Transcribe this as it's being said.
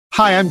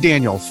Hi, I'm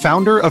Daniel,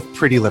 founder of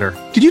Pretty Litter.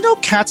 Did you know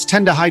cats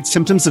tend to hide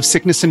symptoms of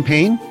sickness and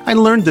pain? I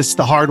learned this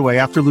the hard way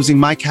after losing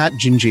my cat,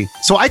 Gingy.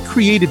 So I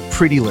created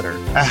Pretty Litter,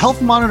 a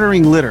health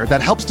monitoring litter that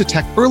helps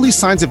detect early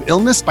signs of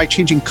illness by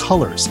changing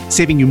colors,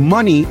 saving you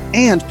money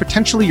and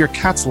potentially your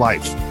cat's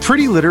life.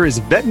 Pretty Litter is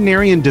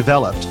veterinarian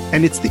developed,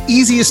 and it's the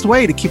easiest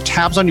way to keep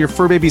tabs on your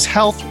fur baby's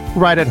health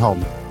right at home.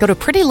 Go to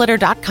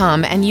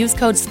prettylitter.com and use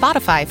code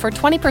SPOTIFY for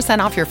 20%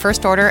 off your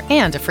first order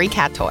and a free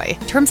cat toy.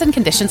 Terms and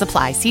conditions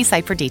apply. See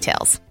site for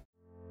details.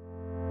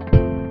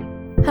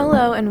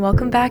 Hello and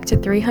welcome back to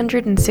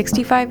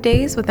 365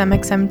 Days with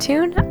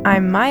mxmtoon.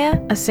 I'm Maya,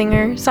 a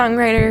singer,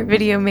 songwriter,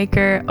 video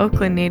maker,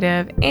 Oakland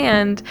native,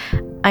 and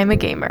I'm a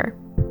gamer.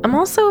 I'm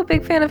also a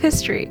big fan of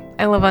history.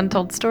 I love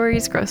untold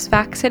stories, gross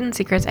facts, hidden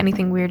secrets,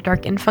 anything weird,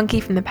 dark, and funky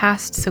from the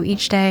past, so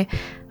each day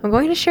I'm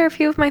going to share a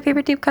few of my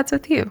favorite deep cuts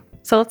with you.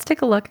 So let's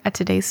take a look at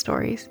today's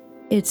stories.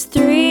 It's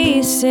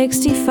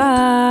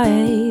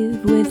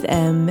 365 with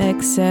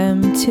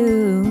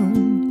mxmtoon.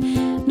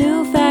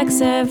 New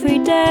facts every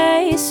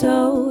day,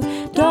 so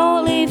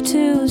don't leave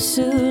too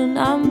soon.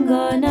 I'm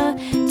gonna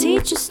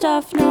teach you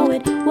stuff, no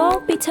it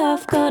won't be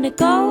tough. Gonna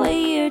go a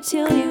year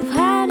till you've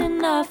had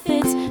enough.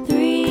 It's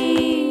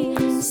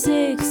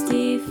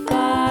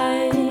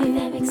 365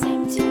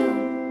 mxmtoon.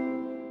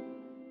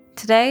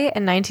 Today,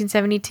 in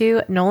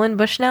 1972, Nolan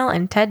Bushnell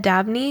and Ted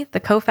Dabney, the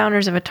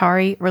co-founders of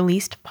Atari,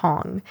 released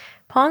Pong.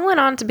 Pong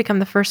went on to become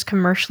the first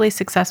commercially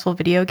successful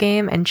video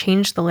game and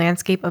changed the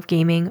landscape of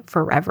gaming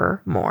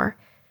forevermore.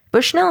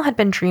 Bushnell had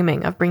been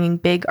dreaming of bringing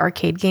big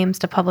arcade games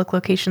to public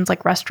locations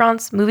like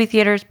restaurants, movie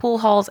theaters, pool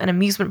halls, and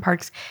amusement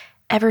parks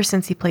ever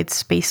since he played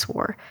Space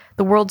War,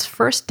 the world's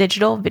first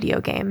digital video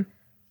game.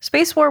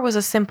 Space War was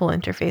a simple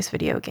interface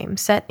video game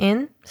set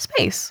in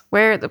space,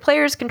 where the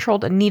players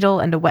controlled a needle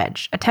and a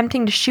wedge,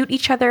 attempting to shoot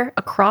each other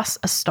across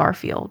a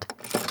starfield.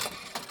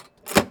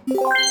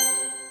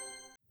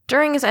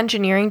 During his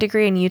engineering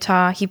degree in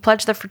Utah, he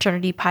pledged the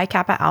fraternity Pi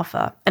Kappa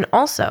Alpha, and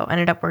also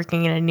ended up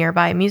working in a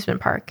nearby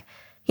amusement park.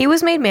 He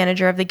was made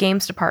manager of the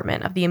games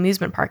department of the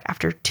amusement park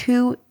after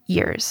 2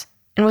 years,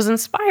 and was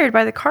inspired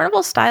by the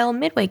carnival-style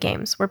Midway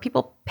games, where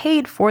people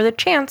paid for the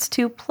chance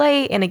to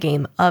play in a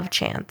game of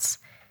chance.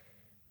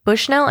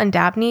 Bushnell and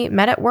Dabney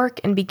met at work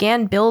and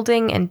began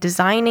building and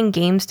designing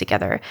games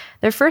together.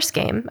 Their first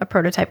game, a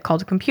prototype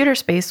called Computer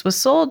Space, was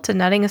sold to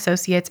Nutting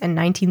Associates in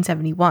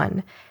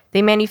 1971.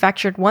 They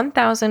manufactured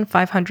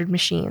 1,500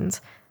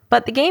 machines.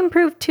 But the game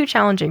proved too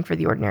challenging for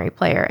the ordinary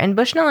player, and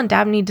Bushnell and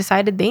Dabney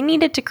decided they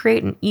needed to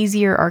create an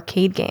easier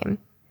arcade game.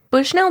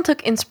 Bushnell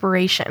took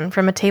inspiration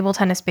from a table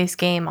tennis-based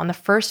game on the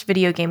first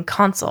video game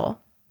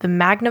console, the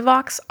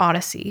Magnavox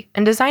Odyssey,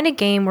 and designed a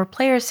game where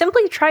players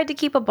simply tried to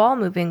keep a ball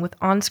moving with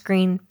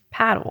on-screen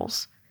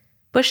paddles.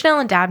 Bushnell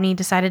and Dabney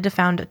decided to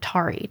found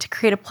Atari to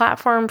create a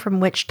platform from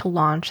which to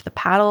launch the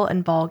paddle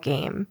and ball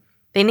game.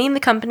 They named the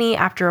company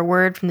after a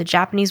word from the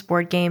Japanese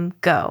board game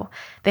Go.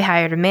 They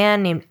hired a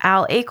man named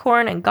Al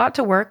Acorn and got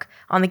to work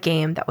on the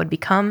game that would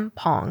become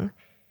Pong.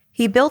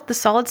 He built the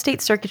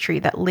solid-state circuitry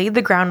that laid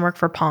the groundwork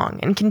for Pong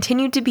and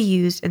continued to be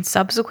used in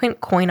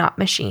subsequent coin-op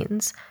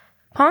machines.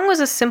 Pong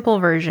was a simple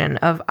version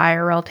of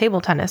IRL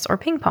table tennis or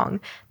ping pong.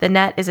 The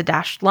net is a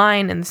dashed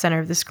line in the center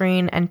of the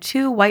screen, and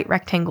 2 white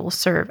rectangles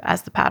serve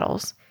as the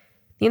paddles.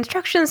 The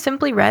instructions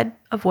simply read,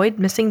 avoid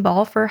missing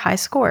ball for high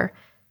score.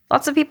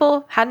 Lots of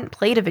people hadn't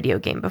played a video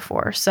game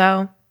before,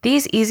 so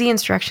these easy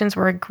instructions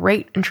were a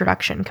great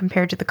introduction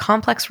compared to the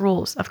complex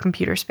rules of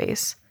Computer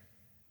Space.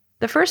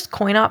 The first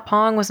coin-op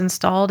Pong was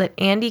installed at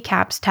Andy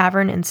Capp's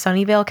Tavern in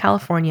Sunnyvale,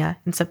 California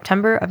in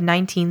September of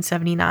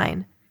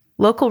 1979.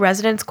 Local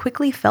residents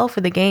quickly fell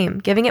for the game,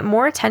 giving it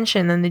more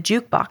attention than the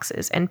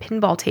jukeboxes and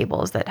pinball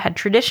tables that had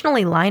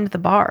traditionally lined the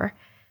bar.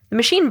 The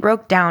machine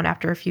broke down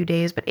after a few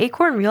days, but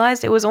Acorn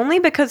realized it was only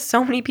because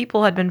so many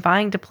people had been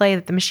vying to play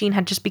that the machine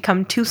had just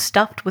become too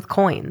stuffed with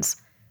coins.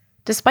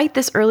 Despite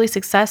this early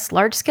success,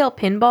 large-scale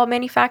pinball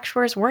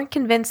manufacturers weren't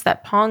convinced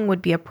that Pong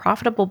would be a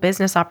profitable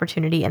business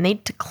opportunity, and they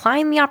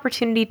declined the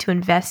opportunity to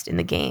invest in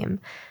the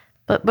game.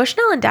 But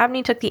Bushnell and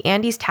Dabney took the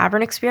Andy's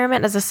Tavern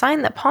experiment as a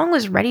sign that Pong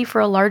was ready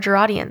for a larger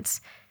audience.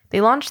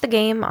 They launched the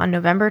game on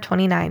November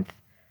 29th.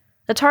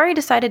 Atari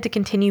decided to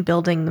continue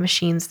building the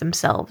machines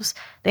themselves.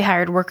 They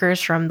hired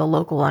workers from the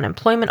local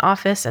unemployment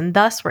office and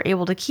thus were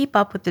able to keep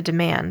up with the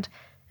demand.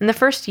 In the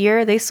first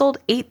year, they sold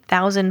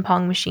 8,000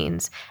 Pong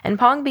machines, and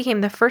Pong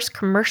became the first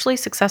commercially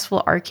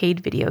successful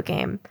arcade video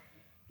game.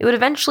 It would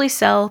eventually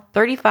sell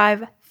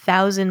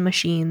 35,000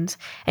 machines,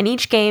 and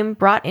each game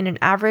brought in an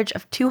average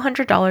of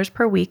 $200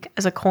 per week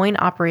as a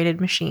coin-operated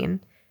machine.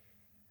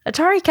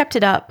 Atari kept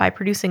it up by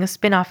producing a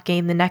spin-off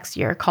game the next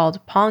year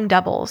called Pong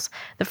Doubles,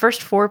 the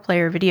first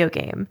 4-player video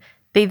game.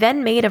 They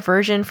then made a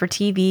version for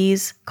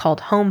TVs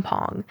called Home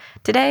Pong.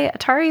 Today,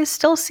 Atari is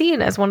still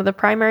seen as one of the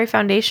primary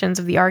foundations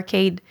of the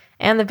arcade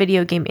and the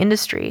video game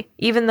industry,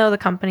 even though the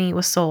company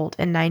was sold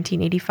in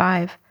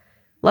 1985.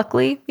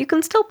 Luckily, you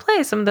can still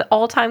play some of the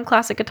all-time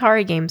classic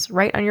Atari games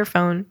right on your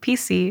phone,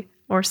 PC,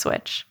 or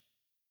Switch.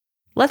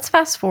 Let's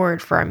fast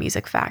forward for our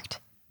music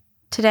fact.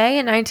 Today,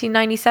 in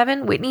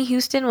 1997, Whitney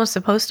Houston was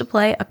supposed to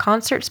play a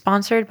concert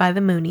sponsored by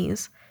the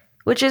Moonies,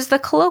 which is the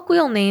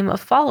colloquial name of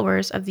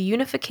followers of the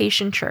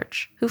Unification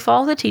Church, who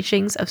follow the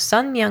teachings of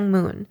Sun Myung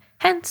Moon,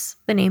 hence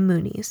the name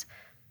Moonies.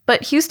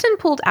 But Houston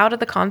pulled out of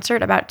the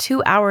concert about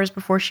 2 hours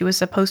before she was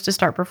supposed to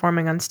start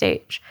performing on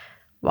stage.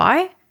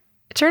 Why?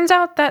 It turns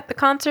out that the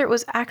concert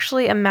was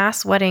actually a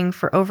mass wedding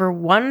for over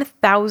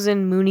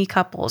 1,000 Mooney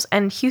couples,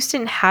 and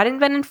Houston hadn't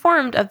been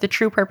informed of the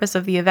true purpose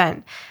of the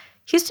event.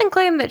 Houston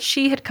claimed that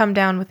she had come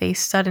down with a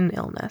sudden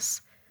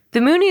illness.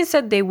 The Moonies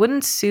said they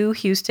wouldn't sue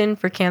Houston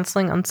for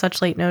canceling on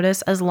such late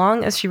notice as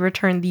long as she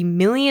returned the $1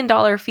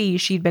 million fee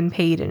she'd been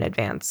paid in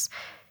advance.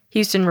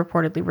 Houston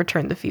reportedly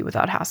returned the fee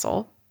without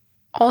hassle.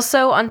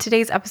 Also, on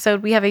today's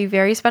episode, we have a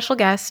very special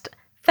guest.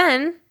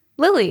 Fen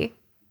Lily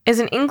is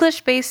an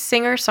English-based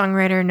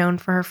singer-songwriter known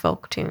for her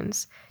folk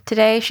tunes.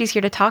 Today, she's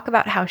here to talk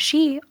about how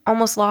she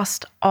almost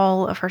lost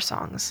all of her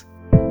songs.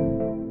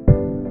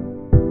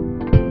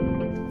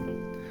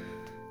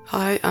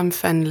 Hi, I'm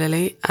Fen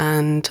Lily,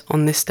 and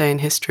on this day in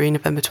history,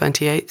 November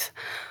 28th,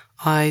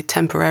 I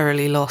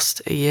temporarily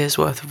lost a year's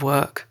worth of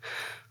work.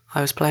 I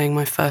was playing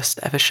my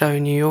first ever show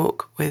in New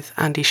York with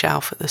Andy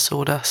Schauf at the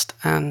Sawdust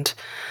and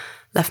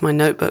left my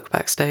notebook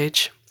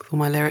backstage with all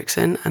my lyrics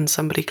in, and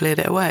somebody cleared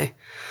it away.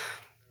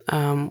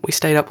 We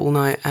stayed up all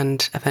night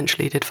and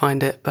eventually did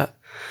find it, but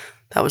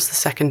that was the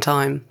second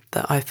time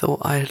that I thought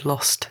I had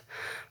lost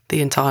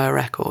the entire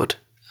record.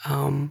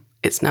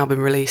 It's now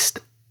been released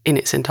in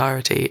its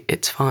entirety.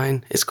 It's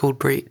fine. It's called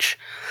Breach.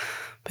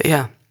 But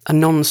yeah, a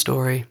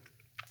non-story,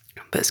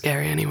 but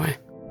scary anyway.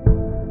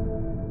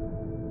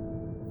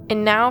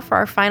 And now for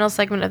our final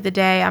segment of the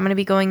day, I'm going to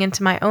be going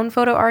into my own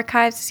photo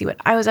archives to see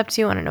what I was up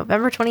to on a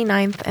November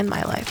 29th in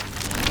my life.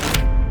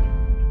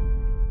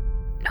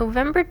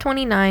 November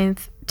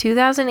 29th,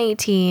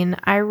 2018,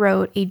 I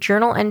wrote a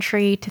journal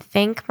entry to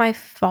thank my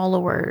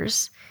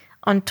followers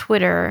on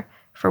Twitter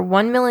for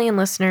 1 million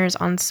listeners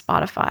on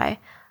Spotify.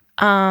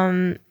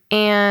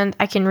 And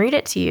I can read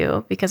it to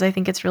you because I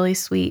think it's really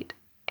sweet.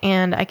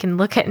 And I can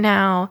look at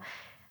now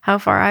how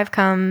far I've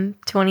come.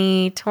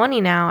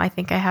 2020 now, I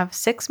think I have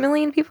 6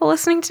 million people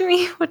listening to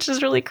me, which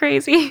is really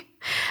crazy.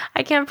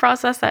 I can't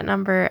process that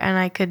number, and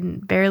I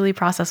could barely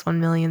process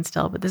 1 million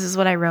still. But this is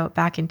what I wrote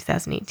back in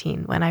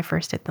 2018 when I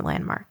first hit the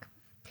landmark.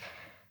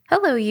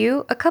 Hello,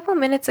 you. A couple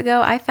minutes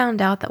ago, I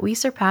found out that we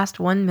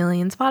surpassed 1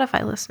 million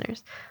Spotify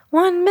listeners.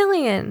 1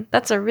 million!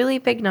 That's a really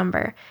big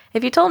number.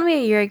 If you told me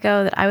a year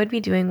ago that I would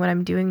be doing what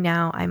I'm doing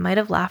now, I might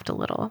have laughed a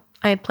little.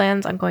 I had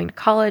plans on going to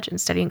college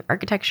and studying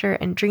architecture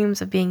and dreams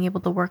of being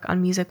able to work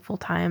on music full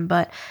time,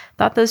 but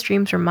thought those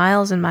dreams were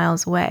miles and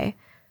miles away.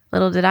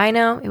 Little did I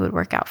know it would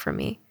work out for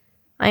me.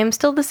 I am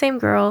still the same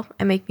girl.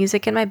 I make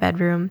music in my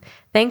bedroom.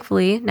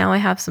 Thankfully, now I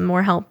have some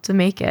more help to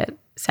make it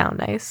sound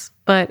nice.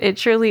 But it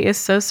truly is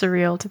so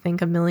surreal to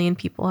think 1 million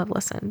people have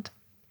listened.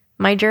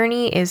 My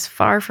journey is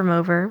far from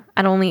over.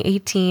 At only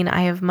 18,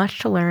 I have much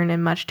to learn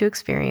and much to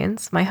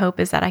experience. My hope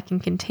is that I can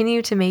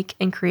continue to make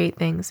and create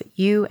things that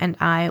you and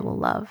I will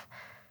love.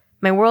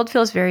 My world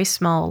feels very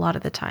small a lot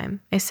of the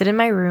time. I sit in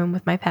my room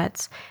with my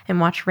pets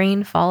and watch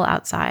rain fall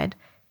outside.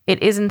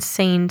 It is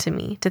insane to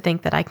me to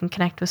think that I can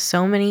connect with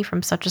so many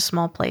from such a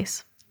small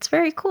place. It's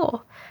very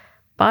cool.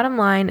 Bottom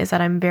line is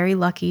that I'm very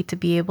lucky to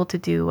be able to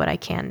do what I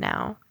can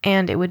now,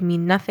 and it would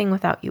mean nothing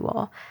without you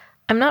all.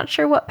 I'm not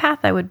sure what path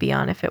I would be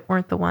on if it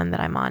weren't the one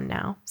that I'm on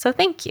now. So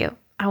thank you.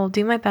 I will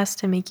do my best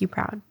to make you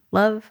proud.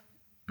 Love,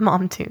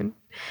 MomTune.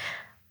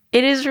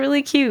 It is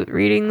really cute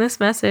reading this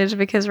message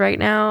because right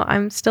now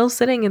I'm still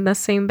sitting in the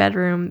same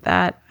bedroom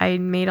that I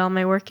made all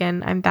my work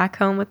in. I'm back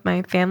home with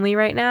my family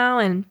right now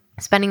and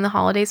spending the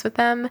holidays with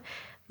them.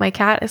 My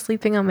cat is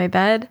sleeping on my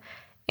bed,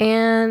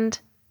 and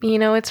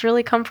it's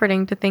really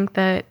comforting to think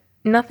that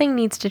nothing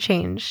needs to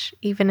change,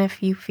 even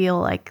if you feel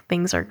like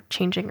things are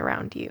changing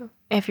around you.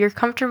 If you're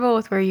comfortable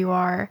with where you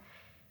are,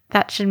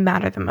 that should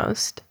matter the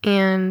most.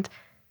 And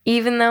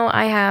even though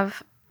I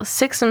have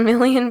 6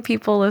 million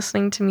people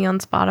listening to me on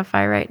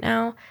Spotify right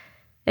now,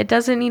 it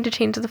doesn't need to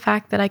change the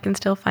fact that I can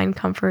still find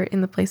comfort in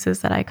the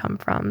places that I come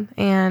from.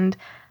 And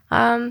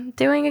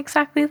doing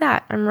exactly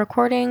that. I'm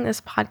recording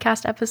this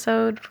podcast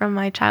episode from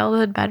my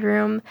childhood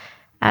bedroom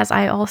as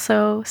I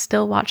also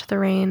still watch the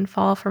rain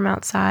fall from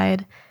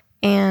outside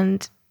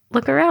and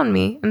look around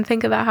me and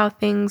think about how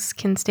things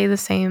can stay the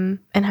same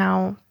and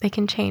how they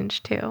can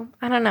change too.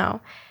 I don't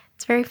know.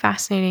 It's very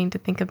fascinating to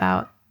think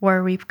about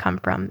where we've come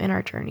from in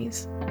our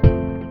journeys.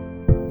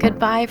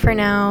 Goodbye for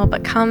now,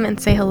 but come and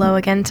say hello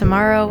again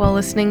tomorrow while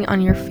listening on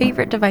your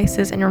favorite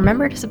devices, and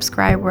remember to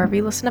subscribe wherever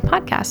you listen to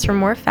podcasts for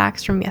more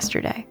facts from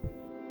yesterday.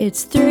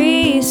 It's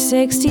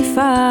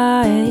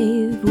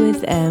 365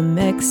 with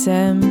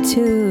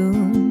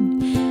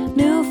MXM2.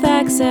 New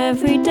facts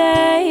every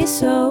day,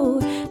 so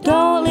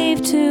don't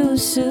leave too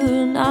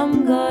soon.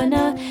 I'm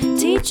gonna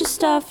teach you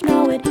stuff,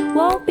 no it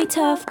won't be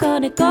tough.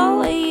 Gonna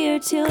go a year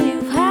till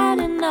you've had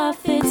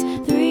enough. It's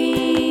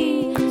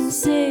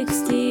 365